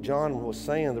what John was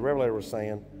saying, the Revelator was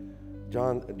saying,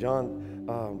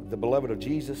 John, the beloved of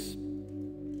Jesus,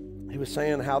 he was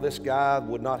saying how this guy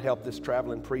would not help this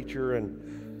traveling preacher,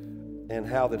 and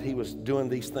how that he was doing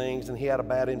these things, and he had a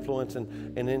bad influence.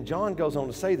 And then John goes on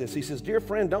to say this. He says, dear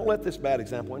friend, don't let this bad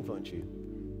example influence you.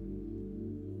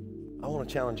 I want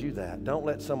to challenge you that. Don't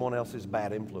let someone else's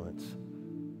bad influence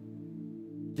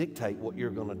dictate what you're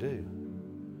going to do.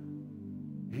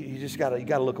 You just got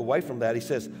to look away from that. He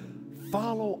says,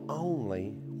 follow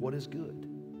only what is good.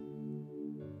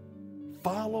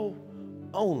 Follow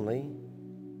only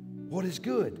what is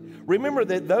good. Remember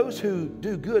that those who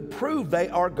do good prove they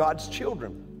are God's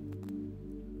children.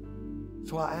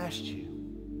 So I asked you,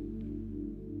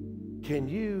 can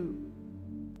you,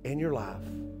 in your life,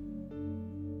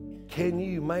 can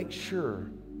you make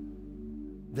sure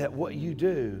that what you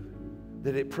do,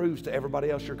 that it proves to everybody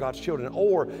else you're God's children?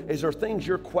 Or is there things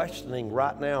you're questioning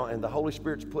right now and the Holy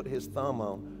Spirit's put his thumb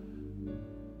on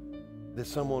that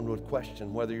someone would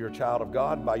question whether you're a child of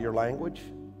God by your language,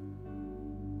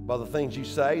 by the things you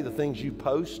say, the things you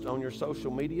post on your social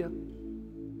media,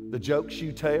 the jokes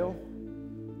you tell,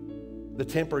 the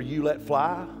temper you let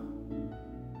fly,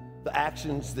 the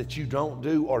actions that you don't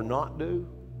do or not do?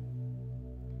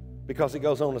 Because it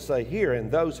goes on to say here, and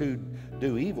those who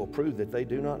do evil prove that they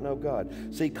do not know God.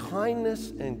 See,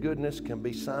 kindness and goodness can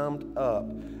be summed up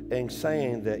in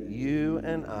saying that you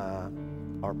and I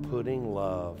are putting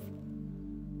love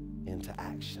into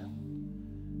action.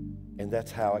 And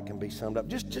that's how it can be summed up.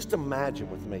 Just imagine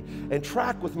with me and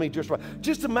track with me just right.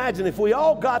 Just imagine if we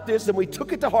all got this and we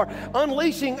took it to heart,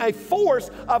 unleashing a force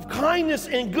of kindness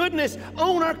and goodness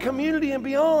on our community and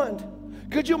beyond.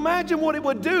 Could you imagine what it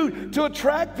would do to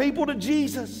attract people to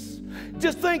Jesus?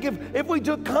 Just think if we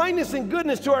took kindness and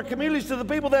goodness to our communities, to the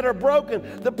people that are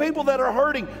broken, the people that are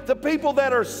hurting, the people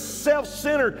that are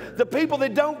self-centered, the people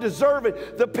that don't deserve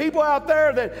it, the people out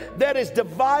there that is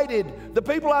divided, the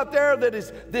people out there that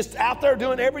is this out there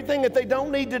doing everything that they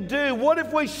don't need to do. What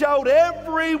if we showed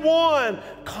everyone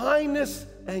kindness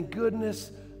and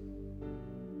goodness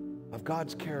of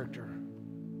God's character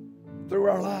through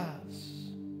our lives?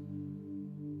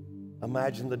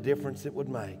 Imagine the difference it would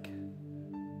make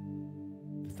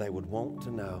if they would want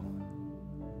to know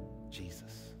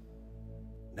Jesus.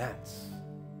 That's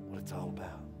what it's all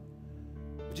about.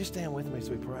 Would you stand with me as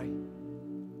we pray?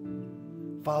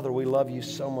 Father, we love you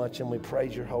so much and we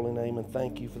praise your holy name and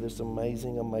thank you for this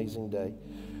amazing, amazing day.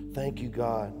 Thank you,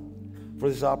 God, for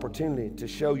this opportunity to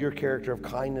show your character of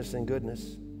kindness and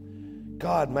goodness.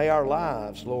 God, may our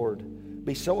lives, Lord,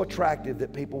 be so attractive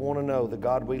that people want to know the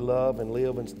God we love and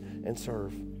live and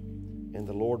serve, and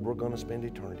the Lord we're going to spend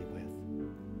eternity with.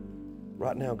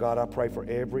 Right now, God, I pray for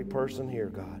every person here,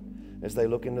 God, as they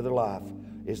look into their life.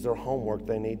 Is there homework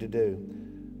they need to do?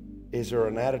 Is there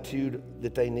an attitude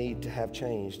that they need to have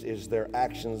changed? Is there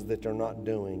actions that they're not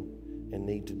doing and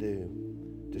need to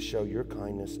do to show your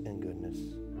kindness and goodness?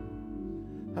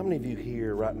 How many of you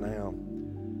here right now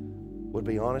would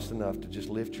be honest enough to just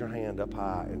lift your hand up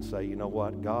high and say, you know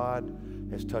what, God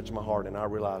has touched my heart and I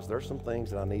realize there's some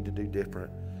things that I need to do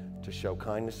different to show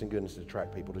kindness and goodness to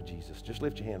attract people to Jesus. Just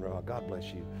lift your hand real high. God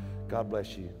bless you. God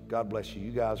bless you. God bless you.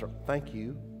 You guys are, thank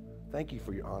you. Thank you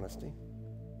for your honesty.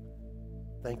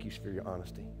 Thank you for your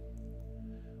honesty.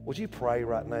 Would you pray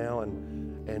right now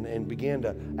and begin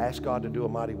to ask God to do a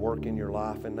mighty work in your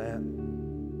life in that?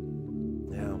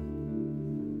 Yeah.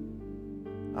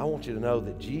 I want you to know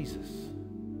that Jesus,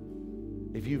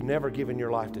 if you've never given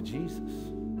your life to Jesus,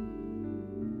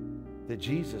 that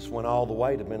Jesus went all the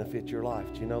way to benefit your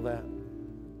life. Do you know that?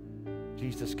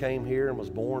 Jesus came here and was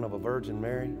born of a Virgin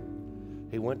Mary.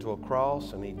 He went to a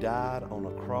cross and he died on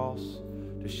a cross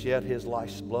to shed his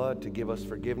life's blood to give us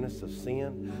forgiveness of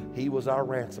sin. He was our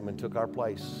ransom and took our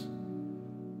place.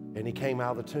 And he came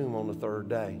out of the tomb on the third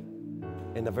day.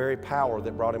 And the very power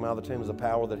that brought him out of the tomb is the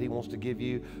power that he wants to give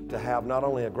you to have not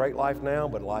only a great life now,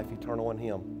 but life eternal in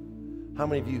him. How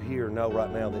many of you here know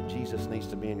right now that Jesus needs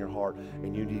to be in your heart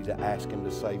and you need to ask him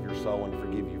to save your soul and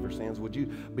forgive you for sins? Would you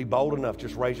be bold enough?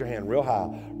 Just raise your hand real high.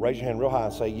 Raise your hand real high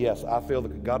and say, yes, I feel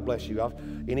that God bless you.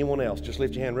 Anyone else, just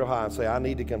lift your hand real high and say, I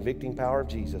need the convicting power of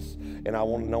Jesus and I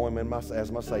want to know him as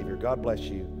my Savior. God bless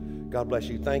you. God bless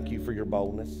you. Thank you for your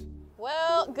boldness.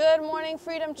 Well, good morning,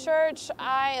 Freedom Church.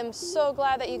 I am so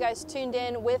glad that you guys tuned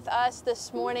in with us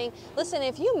this morning. Listen,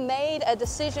 if you made a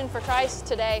decision for Christ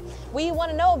today, we want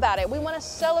to know about it. We want to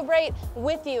celebrate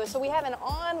with you. So we have an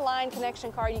online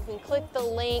connection card. You can click the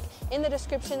link in the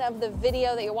description of the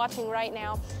video that you're watching right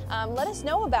now. Let us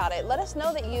know about it. Let us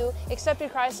know that you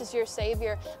accepted Christ as your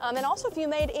Savior. And also if you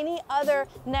made any other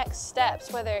next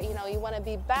steps, whether you want to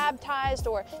be baptized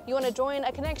or you want to join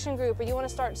a connection group or you want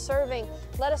to start serving,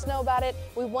 let us know about it.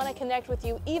 We want to connect with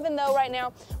you. Even though right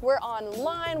now we're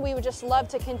online, we would just love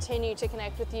to continue to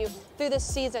connect with you through this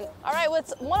season. All right,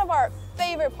 what's one of our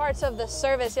favorite parts of the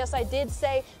service? Yes, I did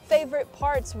say favorite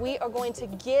parts. We are going to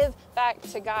give back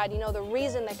to God. You know, the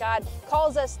reason that God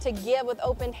calls us to give with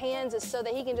open hands is so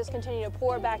that he can just continue to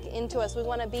pour back into us. We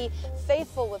want to be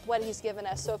faithful with what he's given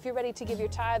us. So if you're ready to give your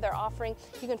tithe or offering,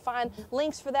 you can find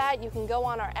links for that. You can go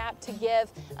on our app to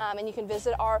give, and you can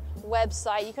visit our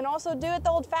website. You can also do it the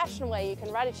old-fashioned way. You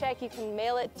can write a check. You can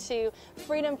mail it to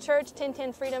Freedom Church,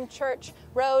 1010 Freedom Church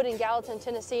Road in Gallatin,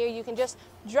 Tennessee, or you can just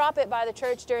drop it by the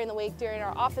church during the week, during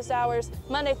our office hours,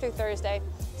 Monday through Thursday.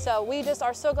 So we just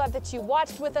are so glad that you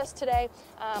watched with us today.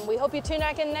 We hope you tune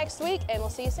back in next week, and we'll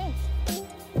see you soon.